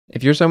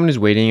If you're someone who's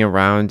waiting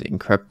around in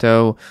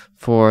crypto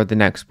for the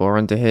next bull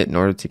run to hit in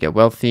order to get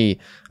wealthy,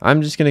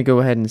 I'm just going to go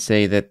ahead and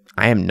say that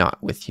I am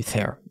not with you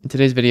there. In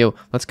today's video,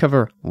 let's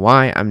cover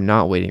why I'm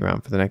not waiting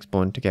around for the next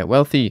bull run to get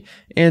wealthy,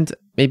 and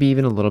maybe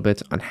even a little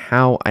bit on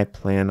how I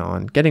plan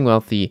on getting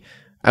wealthy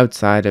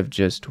outside of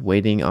just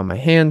waiting on my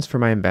hands for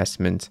my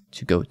investment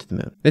to go to the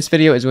moon. This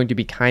video is going to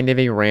be kind of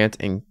a rant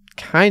and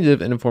kind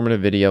of an informative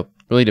video.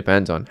 Really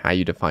depends on how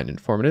you define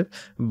informative,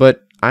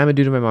 but I'm a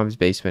dude in my mom's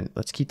basement.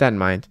 Let's keep that in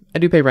mind. I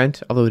do pay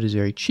rent, although it is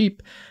very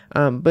cheap.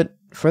 But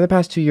for the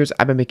past 2 years,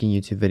 I've been making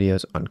YouTube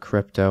videos on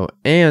crypto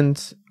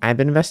and I've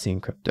been investing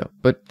in crypto.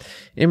 But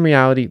in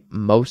reality,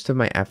 most of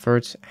my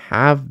efforts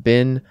have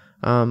been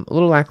a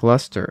little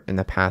lackluster in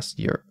the past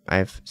year.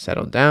 I've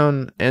settled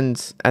down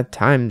and at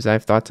times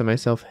I've thought to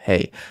myself,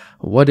 hey,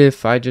 what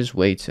if I just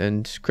wait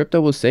and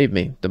crypto will save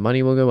me? The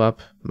money will go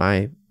up,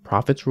 my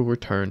profits will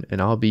return,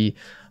 and I'll be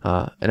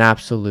an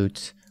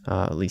absolute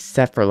at least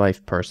set for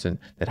life person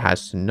that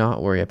has to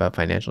not worry about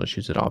financial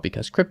issues at all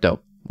because crypto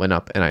went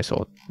up and I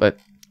sold. But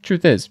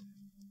truth is,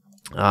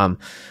 no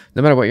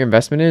matter what your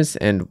investment is,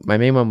 and my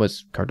main one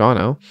was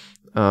Cardano,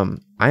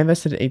 I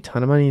invested a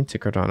ton of money into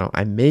Cardano.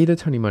 I made a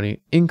ton of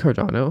money in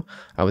Cardano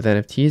with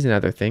NFTs and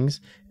other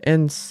things.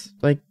 And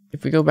like,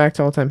 if we go back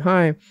to all-time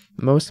high,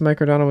 most of my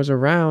Cardano was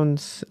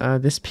around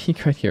this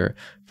peak right here,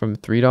 from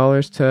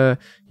 $3 to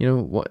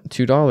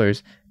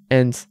 $2.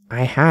 And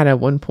I had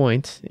at one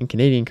point in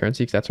Canadian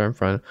currency, because that's where I'm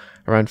from,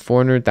 around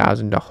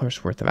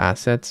 $400,000 worth of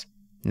assets.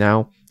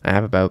 Now I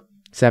have about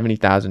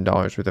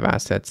 $70,000 worth of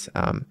assets,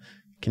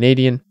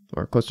 Canadian,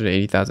 or closer to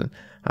 80,000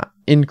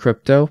 in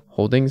crypto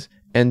holdings.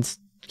 And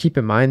keep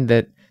in mind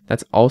that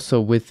that's also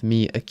with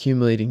me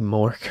accumulating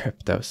more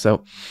crypto.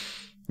 So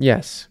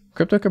yes,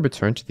 crypto could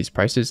return to these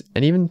prices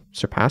and even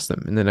surpass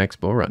them in the next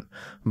bull run.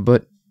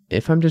 But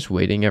if I'm just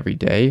waiting every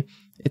day,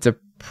 it's a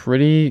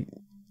pretty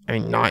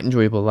not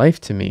enjoyable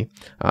life to me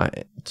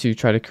to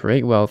try to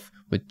create wealth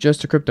with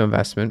just a crypto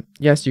investment.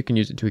 Yes, you can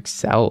use it to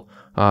excel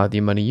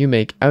the money you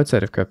make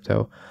outside of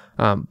crypto,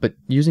 but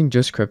using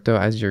just crypto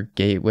as your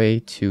gateway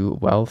to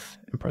wealth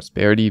and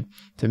prosperity,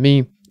 to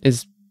me,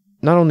 is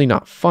not only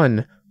not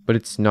fun, but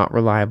it's not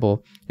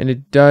reliable, and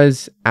it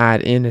does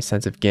add in a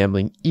sense of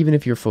gambling, even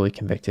if you're fully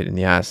convicted in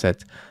the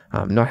asset.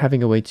 Not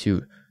having a way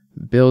to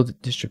build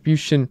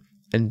distribution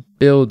and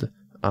build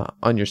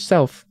on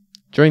yourself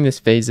during this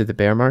phase of the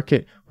bear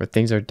market where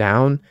things are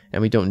down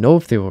and we don't know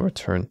if they will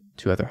return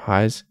to other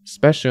highs,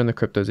 especially on the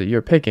cryptos that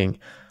you're picking,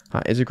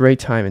 is a great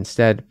time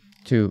instead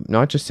to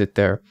not just sit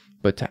there,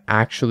 but to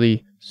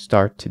actually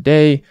start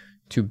today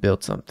to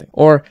build something.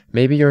 Or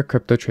maybe you're a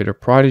crypto trader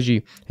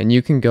prodigy and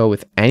you can go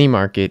with any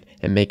market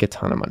and make a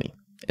ton of money.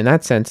 In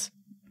that sense,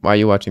 while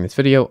you're watching this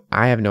video,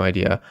 I have no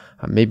idea.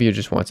 Maybe you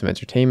just want some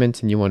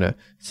entertainment and you want to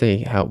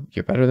say how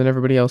you're better than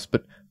everybody else,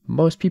 but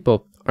most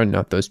people are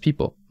not those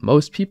people.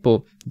 Most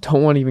people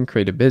don't want to even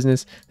create a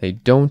business. They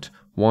don't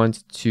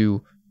want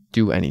to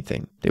do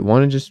anything. They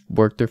want to just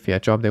work their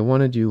fiat job. They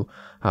want to do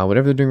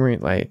whatever they're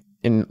doing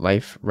in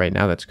life right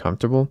now that's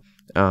comfortable.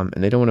 And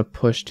they don't want to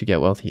push to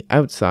get wealthy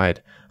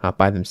outside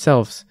by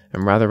themselves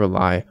and rather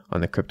rely on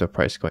the crypto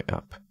price going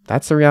up.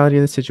 That's the reality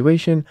of the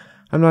situation.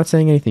 I'm not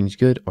saying anything's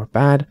good or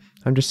bad.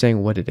 I'm just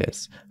saying what it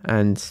is.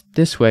 And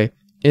this way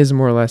is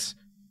more or less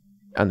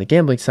on the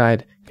gambling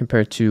side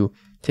compared to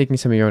taking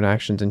some of your own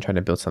actions and trying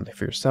to build something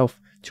for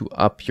yourself to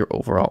up your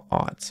overall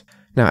odds.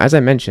 Now, as I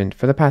mentioned,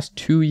 for the past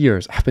 2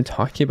 years, I've been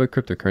talking about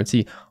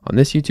cryptocurrency on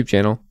this YouTube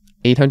channel,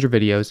 800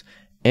 videos,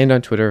 and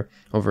on Twitter,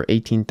 over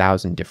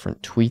 18,000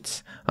 different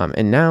tweets.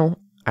 And now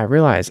I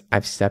realize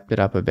I've stepped it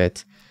up a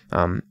bit.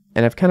 And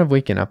I've kind of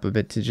waken up a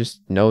bit to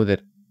just know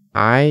that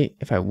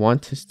if I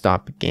want to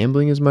stop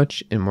gambling as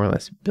much and more or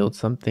less build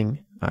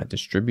something,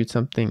 distribute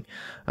something,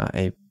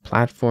 a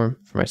platform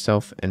for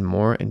myself and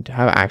more, and to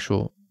have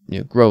actual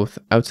growth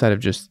outside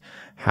of just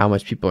how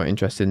much people are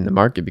interested in the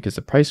market because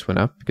the price went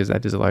up, because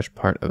that is a large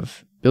part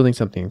of building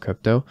something in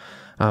crypto,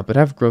 but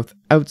have growth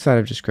outside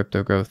of just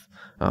crypto growth,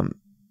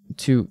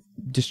 to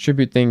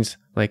distribute things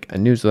like a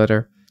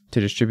newsletter,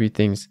 to distribute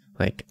things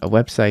like a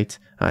website,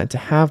 and to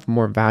have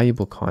more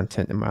valuable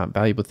content and more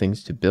valuable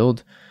things to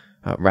build,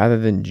 rather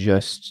than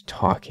just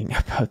talking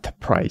about the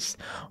price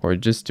or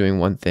just doing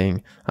one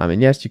thing.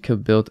 And yes, you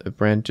could build a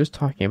brand just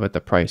talking about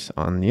the price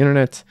on the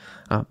internet,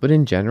 but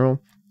in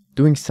general,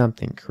 doing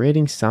something,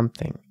 creating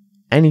something,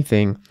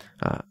 anything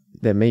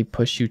that may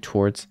push you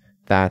towards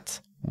that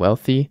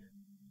wealthy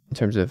in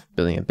terms of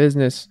building a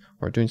business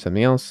or doing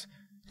something else,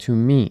 to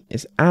me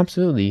is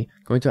absolutely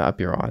going to up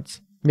your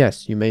odds.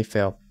 Yes, you may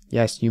fail.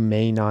 Yes, you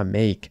may not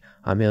make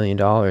 $1 million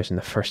in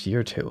the first year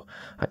or two.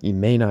 You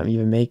may not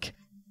even make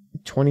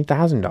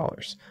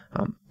 $20,000.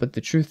 But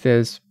the truth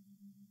is,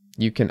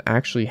 you can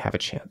actually have a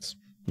chance.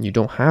 You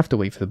don't have to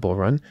wait for the bull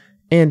run.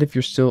 And if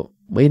you're still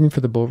waiting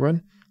for the bull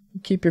run,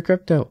 keep your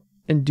crypto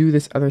and do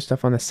this other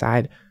stuff on the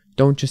side.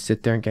 Don't just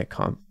sit there and get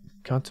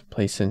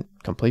complacent.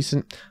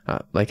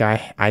 Like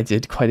I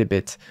did quite a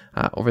bit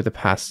over the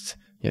past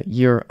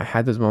year. I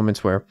had those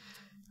moments where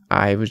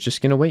I was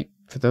just going to wait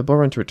for the bull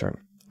run to return.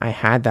 I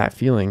had that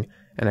feeling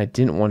and I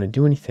didn't want to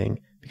do anything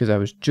because I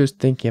was just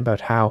thinking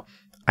about how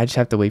I just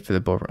have to wait for the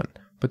bull run.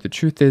 But the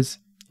truth is,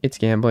 it's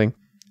gambling,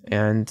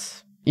 and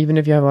even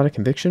if you have a lot of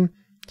conviction,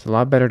 it's a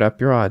lot better to up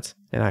your odds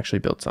and actually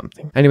build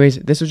something. Anyways,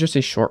 this was just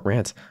a short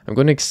rant. I'm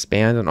going to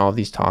expand on all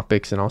these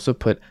topics and also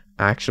put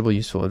actionable,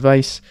 useful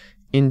advice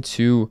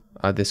into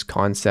this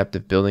concept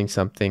of building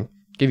something,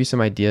 give you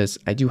some ideas.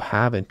 I do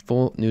have a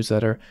full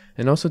newsletter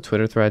and also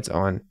Twitter threads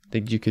on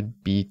things you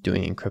could be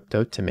doing in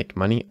crypto to make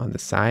money on the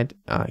side,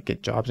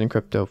 get jobs in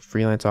crypto,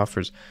 freelance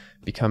offers,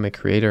 become a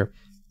creator,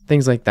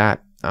 things like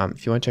that.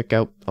 If you want to check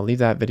out, I'll leave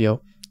that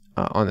video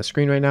on the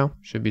screen right now,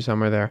 should be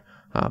somewhere there.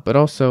 But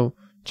also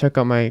check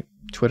out my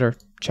Twitter,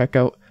 check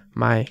out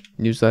my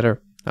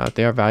newsletter.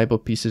 They are valuable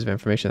pieces of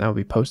information that I will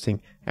be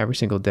posting every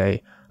single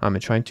day. I'm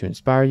trying to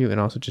inspire you and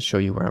also just show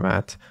you where I'm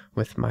at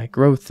with my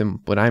growth and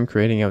what I'm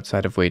creating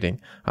outside of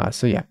waiting.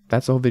 So yeah,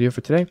 that's the whole video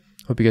for today.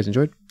 Hope you guys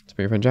enjoyed. It's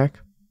been your friend Jack.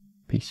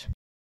 Peace.